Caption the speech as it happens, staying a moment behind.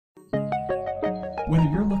Whether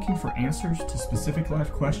you're looking for answers to specific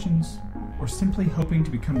life questions or simply hoping to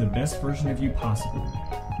become the best version of you possible,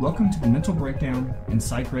 welcome to the Mental Breakdown and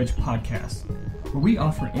Psychreg podcast, where we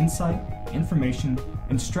offer insight, information,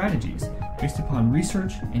 and strategies based upon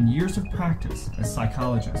research and years of practice as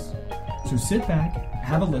psychologists. So sit back,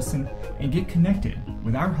 have a listen, and get connected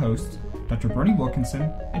with our hosts, Dr. Berney Wilkinson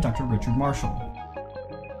and Dr. Richard Marshall.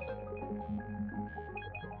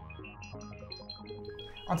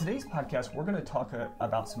 On today's podcast, we're going to talk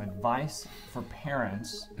about some advice for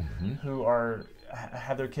parents who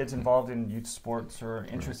have their kids involved in youth sports or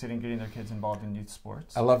interested in getting their kids involved in youth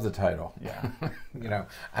sports. I love the title. Yeah. You know,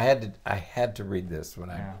 I had to read this when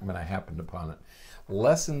I happened upon it.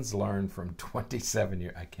 Lessons learned from 27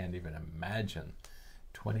 years. I can't even imagine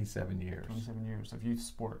 27 years. 27 years of youth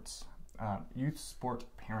sports, youth sport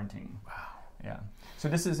parenting. Wow. Yeah. So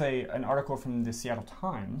this is an article from the Seattle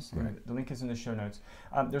Times. Right. The link is in the show notes.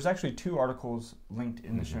 There's actually two articles linked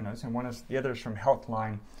in the show notes, and the other is from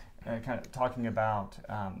Healthline, kind of talking about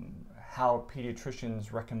how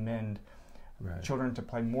pediatricians recommend children to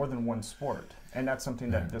play more than one sport, and that's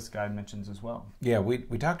something that this guy mentions as well. Yeah, we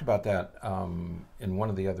talked about that in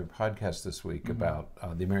one of the other podcasts this week about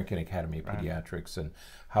the American Academy of Pediatrics and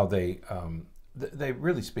how they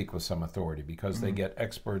really speak with some authority because they get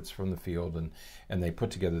experts from the field and they put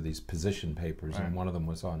together these position papers, and one of them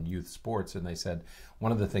was on youth sports, and they said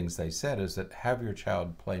one of the things they said is that have your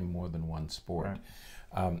child play more than one sport.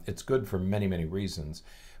 It's good for many, many reasons,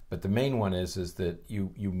 but the main one is that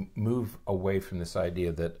you move away from this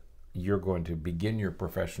idea that you're going to begin your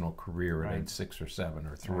professional career at age 6 or 7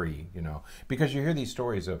 or 3, you know, because you hear these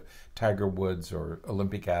stories of Tiger Woods or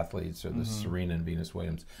Olympic athletes or the Serena and Venus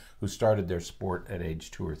Williams who started their sport at age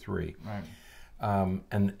 2 or 3.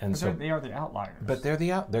 And so they are the outliers. But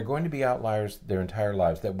they're going to be outliers their entire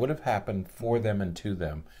lives. That would have happened for them and to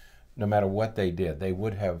them, no matter what they did. They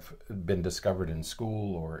would have been discovered in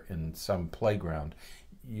school or in some playground.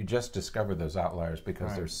 You just discover those outliers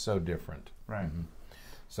because they're so different.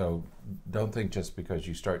 So don't think just because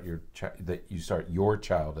you start your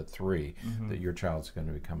child at 3 that your child's going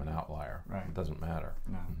to become an outlier. It doesn't matter.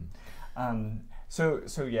 No. So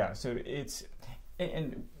it's,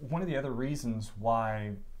 and one of the other reasons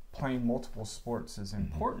why playing multiple sports is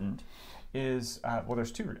important is, well,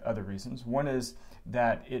 there's two other reasons. One is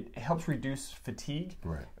that it helps reduce fatigue.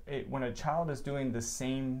 When a child is doing the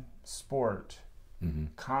same sport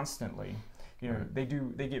constantly, you know, they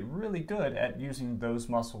get really good at using those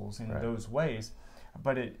muscles in those ways,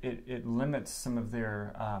 but it limits some of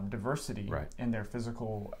their diversity in their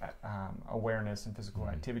physical awareness and physical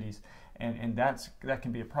activities, and that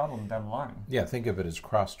can be a problem down the line. Yeah, think of it as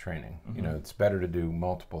cross-training. You know, it's better to do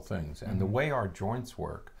multiple things. And the way our joints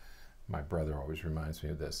work, my brother always reminds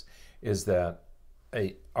me of this, is that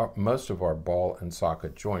most of our ball and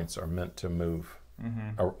socket joints are meant to move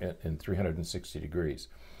in 360 degrees.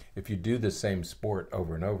 If you do the same sport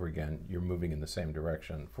over and over again, you're moving in the same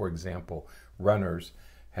direction. For example, runners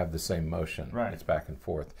have the same motion. It's back and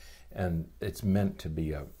forth. And it's meant to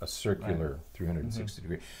be a circular 360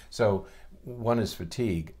 degree. So one is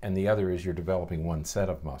fatigue, and the other is you're developing one set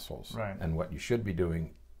of muscles. And what you should be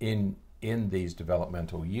doing in these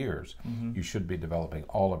developmental years, you should be developing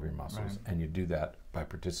all of your muscles. And you do that by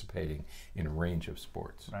participating in a range of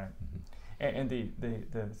sports. And the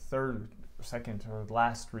second or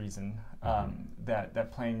last reason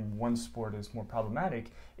that playing one sport is more problematic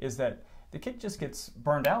is that the kid just gets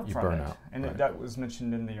burned out from it. And that was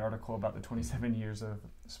mentioned in the article about the 27 years of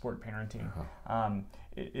sport parenting.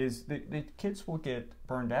 Is the kids will get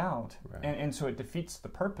burned out, and so it defeats the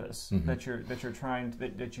purpose that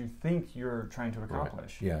you think you're trying to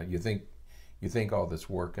accomplish. Yeah, you think all this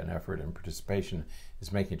work and effort and participation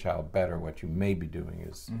is making a child better. What you may be doing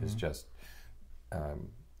is just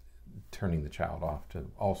turning the child off to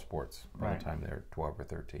all sports by the time they're 12 or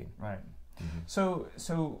 13. So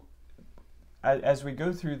as we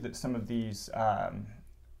go through some of these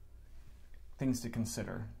things to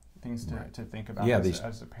consider, things to think about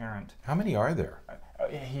as a parent. How many are there?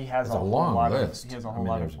 He has a long list. He has a whole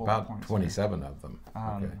lot of about points 27 here. Of them.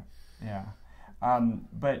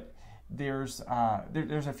 But there's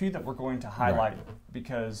a few that we're going to highlight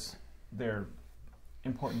because they're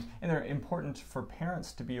important, and they're important for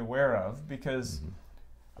parents to be aware of because,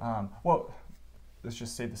 well, let's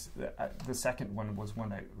just say this. The second one was one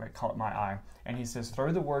that caught my eye, and he says,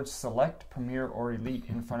 throw the words select, premier, or elite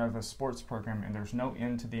in front of a sports program, and there's no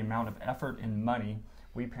end to the amount of effort and money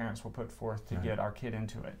we parents will put forth to get our kid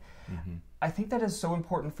into it. I think that is so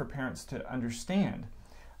important for parents to understand.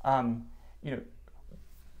 You know,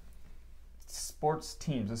 sports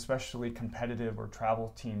teams, especially competitive or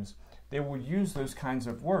travel teams, they will use those kinds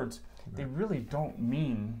of words. Right. They really don't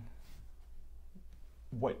mean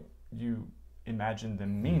what you imagine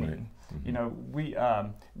them meaning. Right. Mm-hmm. You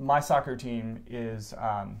know, my soccer team is,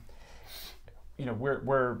 you know,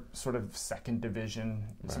 we're sort of second division,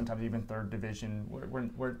 right. sometimes even third division.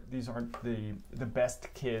 We're these aren't the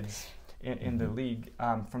best kids in the league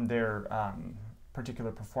from their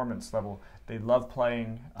particular performance level. They love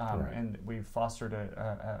playing, right. and we've fostered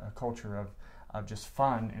a culture of just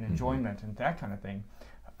fun and enjoyment mm-hmm. and that kind of thing.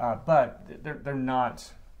 But they're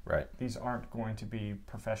not. Right. These aren't going to be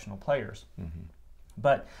professional players. Mm-hmm.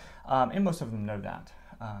 But and most of them know that.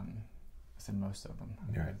 I said most of them.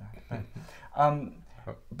 Right.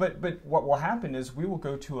 But what will happen is we will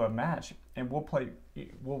go to a match and we'll play.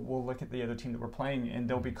 We'll look at the other team that we're playing, and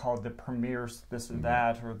they'll be called the premiers this or mm-hmm.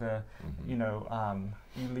 that, or the mm-hmm. you know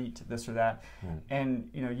elite this or that. Mm-hmm. And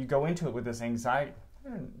you know you go into it with this anxiety.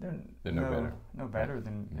 They're no better right.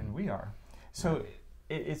 than we are. So. Right.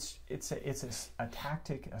 It's a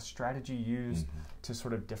tactic, a strategy used mm-hmm. to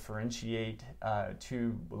sort of differentiate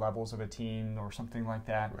two levels of a team or something like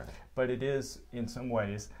that. Right. But it is, in some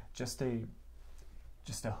ways, just a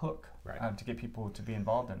hook right. To get people to be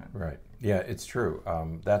involved in it. Right. Yeah, it's true.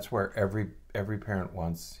 That's where every parent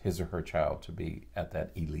wants his or her child to be at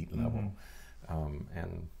that elite level, mm-hmm.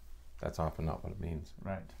 And that's often not what it means.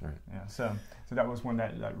 Right. Right. Yeah. So that was one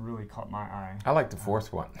that really caught my eye. I like the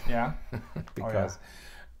fourth one. Yeah. Because,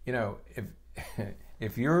 you know,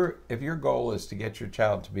 if your goal is to get your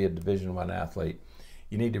child to be a Division I athlete,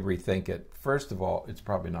 you need to rethink it. First of all, it's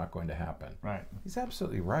probably not going to happen. Right. He's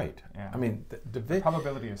absolutely right. Yeah. I mean, the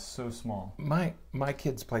probability is so small. My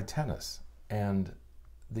kids play tennis, and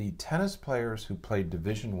the tennis players who play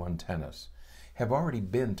Division I tennis have already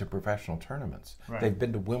been to professional tournaments. Right. They've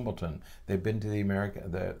been to Wimbledon. They've been to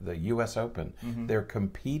the U.S. Open. Mm-hmm. They're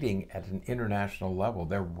competing at an international level.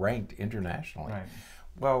 They're ranked internationally. Right.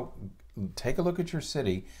 Well, take a look at your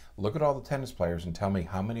city. Look at all the tennis players and tell me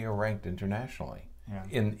how many are ranked internationally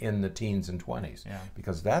in the teens and 20s. Yeah.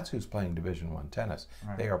 Because that's who's playing Division I tennis.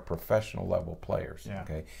 Right. They are professional level players. Yeah.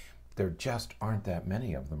 Okay. There just aren't that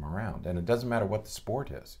many of them around, and it doesn't matter what the sport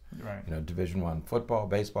is. Right. You know, Division I football,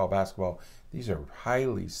 baseball, basketball. These are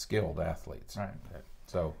highly skilled athletes. Right. Okay.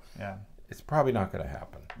 So it's probably not going to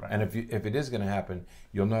happen. Right. And if it is going to happen,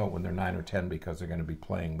 you'll know it when they're 9 or 10 because they're going to be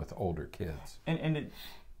playing with older kids.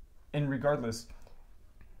 And regardless,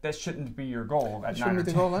 that shouldn't be your goal. It shouldn't be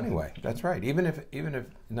the goal anyway. That's right. Even if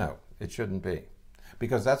no, it shouldn't be,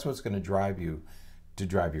 because that's what's going to drive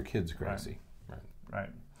your kids crazy. Right.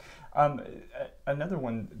 Another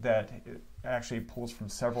one that actually pulls from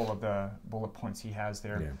several of the bullet points he has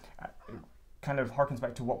there, kind of harkens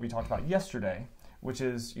back to what we talked about yesterday, which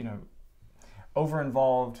is, you know,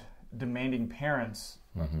 over-involved, demanding parents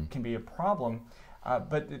mm-hmm. can be a problem.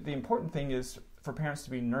 But the important thing is for parents to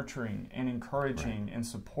be nurturing and encouraging right. and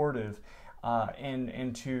supportive, and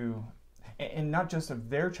not just of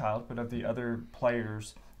their child, but of the other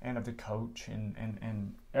players and of the coach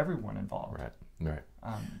and everyone involved. Right.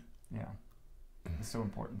 Yeah, it's so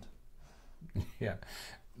important. Yeah,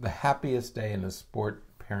 the happiest day in a sport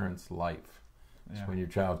parent's life is when your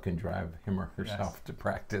child can drive him or herself to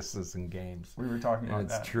practices and games. We were talking about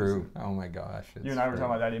that. It's true. Oh my gosh. You and I were talking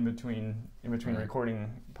about that in between right. recording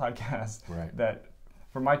podcasts. Right. That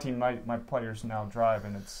for my team, my players now drive,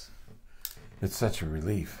 and it's such a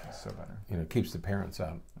relief. It's so better. You know, it keeps the parents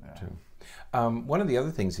out too. One of the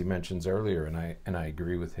other things he mentions earlier, and I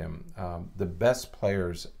agree with him, the best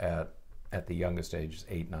players at the youngest ages,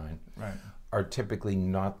 8, 9, right. are typically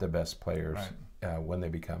not the best players right. When they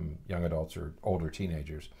become young adults or older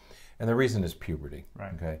teenagers. And the reason is puberty.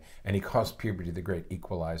 Right. Okay? And he calls puberty the great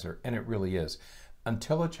equalizer, and it really is.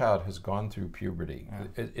 Until a child has gone through puberty,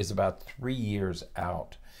 it is about 3 years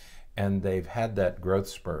out, and they've had that growth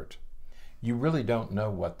spurt, you really don't know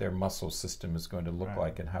what their muscle system is going to look right.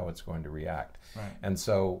 like and how it's going to react. Right. And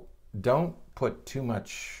so don't put too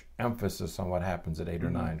much emphasis on what happens at 8 mm-hmm. or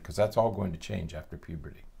 9, because that's all going to change after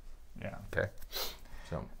puberty. Yeah. Okay.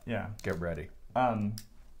 So get ready.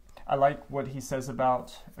 I like what he says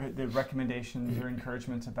about the recommendations or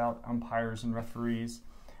encouragements about umpires and referees.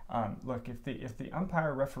 Look, if the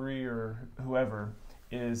umpire, referee, or whoever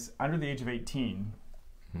is under the age of 18,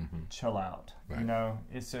 mm-hmm. chill out. Right. You know,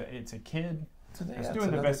 it's a kid. He's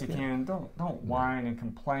doing the best he can. Don't whine and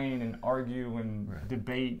complain and argue and right.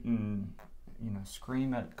 debate and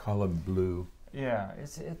scream at. Call him blue. Yeah,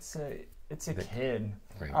 it's a kid.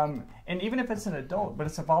 Right. And even if it's an adult, but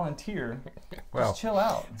it's a volunteer, just chill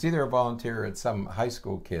out. It's either a volunteer or it's some high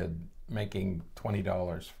school kid making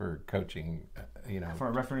 $20 for coaching,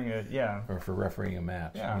 for refereeing or for refereeing a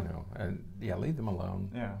match, Yeah. and leave them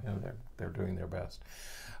alone. Yeah. They're doing their best.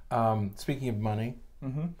 Speaking of money,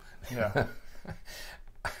 Yeah.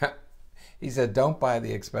 he said, don't buy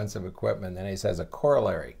the expensive equipment. Then he says a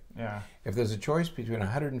corollary. Yeah. If there's a choice between a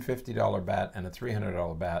 $150 bat and a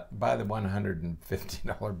 $300 bat, buy the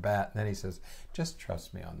 $150 bat. And then he says, just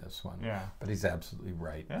trust me on this one. Yeah. But he's absolutely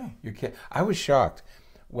right. Yeah. I was shocked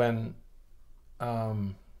when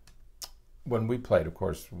we played. Of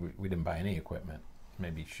course, we didn't buy any equipment,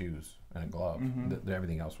 maybe shoes and a glove.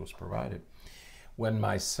 Everything else was provided. When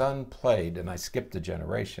my son played, and I skipped a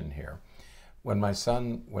generation here, when my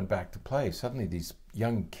son went back to play, suddenly these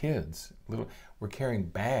young kids were carrying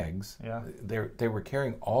bags. Yeah. They were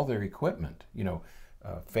carrying all their equipment,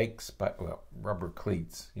 fake rubber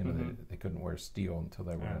cleats. They couldn't wear steel until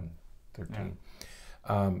they were in 13.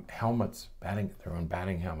 Helmets, their own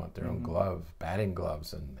batting helmet, their own glove, batting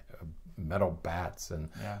gloves, and metal bats, and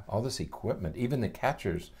all this equipment. Even the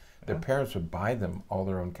catchers, their parents would buy them all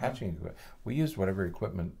their own catching equipment. We used whatever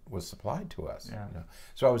equipment was supplied to us.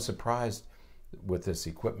 So I was surprised with this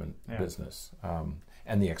equipment business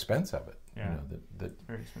and the expense of it.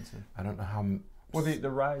 Very expensive. I don't know how. Well, the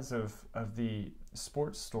rise of the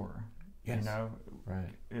sports store,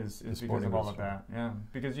 right, is because of all of that. Yeah,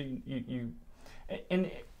 because you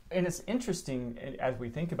and it's interesting as we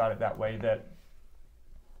think about it that way, that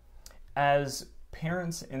as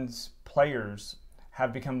parents and players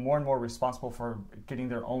have become more and more responsible for getting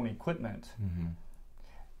their own equipment,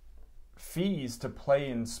 fees to play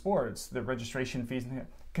in sports, the registration fees,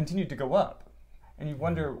 continue to go up. And you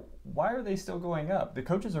wonder, why are they still going up? The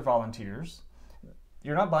coaches are volunteers.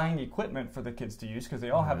 You're not buying equipment for the kids to use because they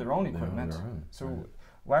all have their own equipment. So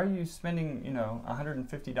why are you spending,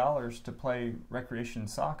 $150 to play recreation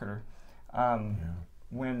soccer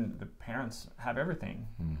when the parents have everything,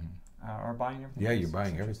 are buying everything? Yeah, you're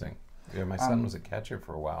buying everything. Yeah, my son was a catcher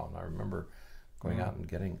for a while, and I remember going out and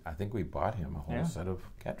getting. I think we bought him a whole set of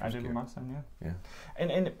catcher's I did gear. with my son, yeah.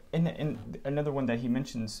 And another one that he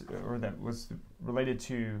mentions, or that was related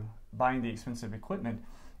to buying the expensive equipment,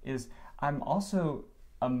 is I'm also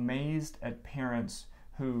amazed at parents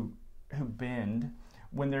who bend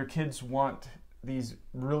when their kids want these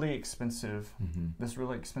really expensive, this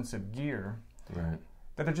really expensive gear, right,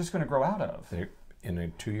 that they're just going to grow out of.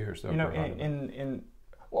 In 2 years, they'll grow out of it.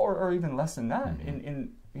 Or even less than that.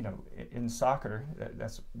 In soccer,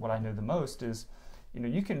 that's what I know the most is,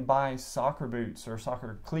 you can buy soccer boots or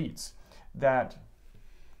soccer cleats that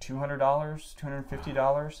 $200,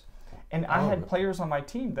 $250, and I had players on my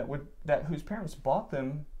team whose parents bought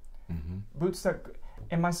them boots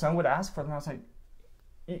and my son would ask for them. I was like,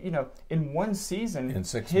 in one season, in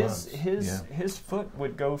 6 months, his foot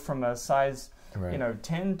would go from a size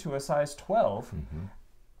 10 to a size 12.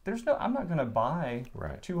 I'm not going to buy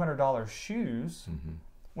 $200 shoes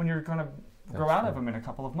when you're going to grow out of them in a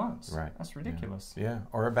couple of months. Right. That's ridiculous. Yeah.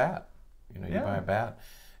 Or a bat. You buy a bat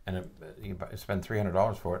and you spend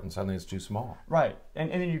 $300 for it, and suddenly it's too small. Right. And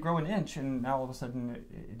then you grow an inch, and now all of a sudden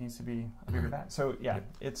it needs to be a bigger bat. So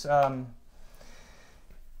it's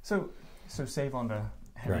so save on the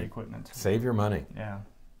heavy equipment. Save your money. Yeah.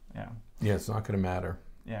 It's not going to matter.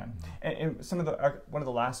 Yeah, and some of one of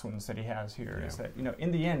the last ones that he has here is that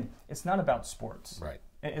in the end, it's not about sports. Right.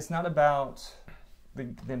 It's not about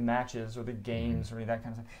the matches or the games or any of that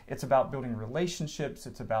kind of thing. It's about building relationships.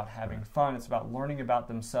 It's about having fun. It's about learning about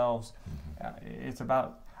themselves. It's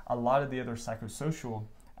about a lot of the other psychosocial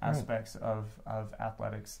aspects of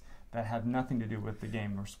athletics that have nothing to do with the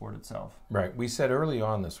game or sport itself. Right. We said early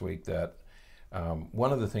on this week that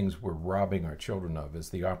one of the things we're robbing our children of is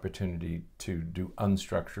the opportunity to do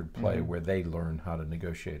unstructured play where they learn how to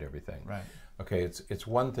negotiate everything. Right. Okay, it's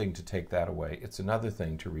one thing to take that away. It's another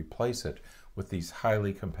thing to replace it with these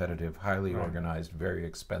highly competitive, highly organized, very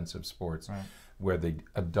expensive sports where the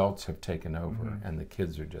adults have taken over and the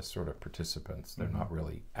kids are just sort of participants. They're not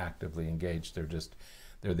really actively engaged.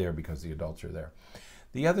 They're there because the adults are there.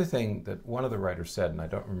 The other thing that one of the writers said, and I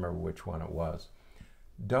don't remember which one it was,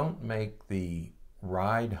 don't make the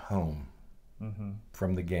ride home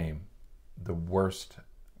from the game the worst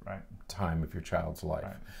time of your child's life.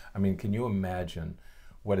 Right. I mean, can you imagine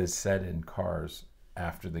what is said in cars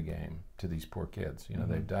after the game to these poor kids?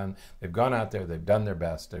 They've gone out there, they've done their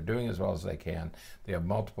best, they're doing as well as they can, they have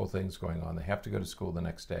multiple things going on, they have to go to school the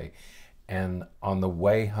next day, and on the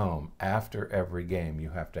way home, after every game, you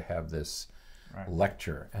have to have this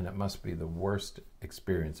lecture, and it must be the worst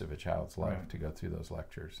experience of a child's life to go through those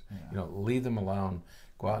lectures. Leave them alone,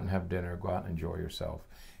 go out and have dinner, go out and enjoy yourself.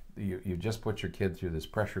 You just put your kid through this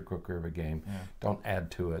pressure cooker of a game. Don't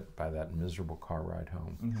add to it by that miserable car ride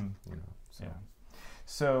home.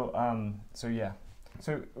 So yeah.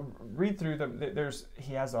 So read through them. There's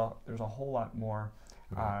a whole lot more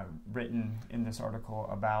written in this article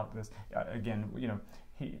about this. Again,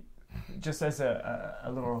 he just as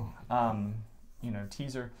a little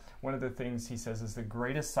teaser. One of the things he says is the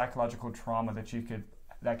greatest psychological trauma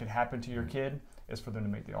that could happen to your kid is for them to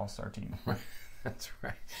make the All-Star team. That's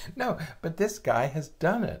right. No, but this guy has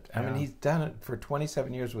done it. I mean, he's done it for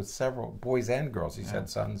 27 years with several boys and girls. He's had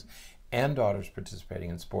sons and daughters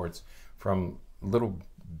participating in sports, from little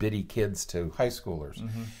bitty kids to high schoolers.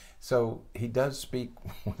 Mm-hmm. So he does speak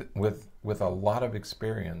with a lot of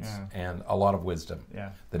experience and a lot of wisdom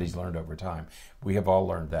that he's learned over time. We have all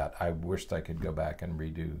learned that. I wished I could go back and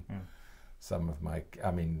redo some of my.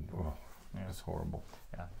 It's horrible.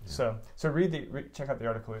 Yeah. So check out the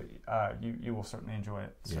article. You will certainly enjoy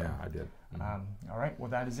it. So, yeah, I did. Mm-hmm. All right.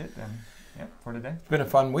 Well, that is it then. Yeah, for today. It's been a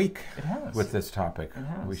fun week. It has. With this topic. It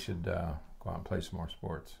has. We should go out and play some more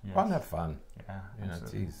sports. Yes. Go out and have fun. Yeah.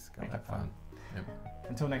 Gotta have fun. Yep.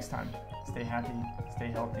 Until next time, stay happy, stay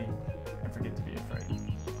healthy, and forget to be afraid.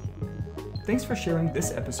 Thanks for sharing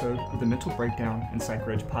this episode of the Mental Breakdown and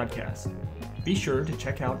Psychreg podcast. Be sure to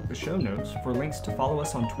check out the show notes for links to follow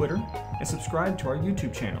us on Twitter and subscribe to our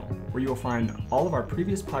YouTube channel, where you will find all of our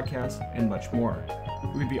previous podcasts and much more.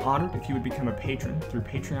 We would be honored if you would become a patron through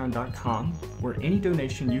patron.com, where any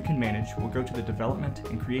donation you can manage will go to the development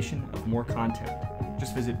and creation of more content.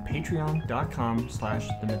 Just visit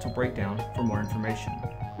patreon.com/thementalbreakdown for more information.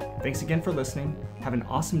 Thanks again for listening. Have an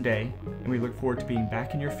awesome day, and we look forward to being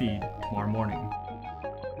back in your feed tomorrow morning.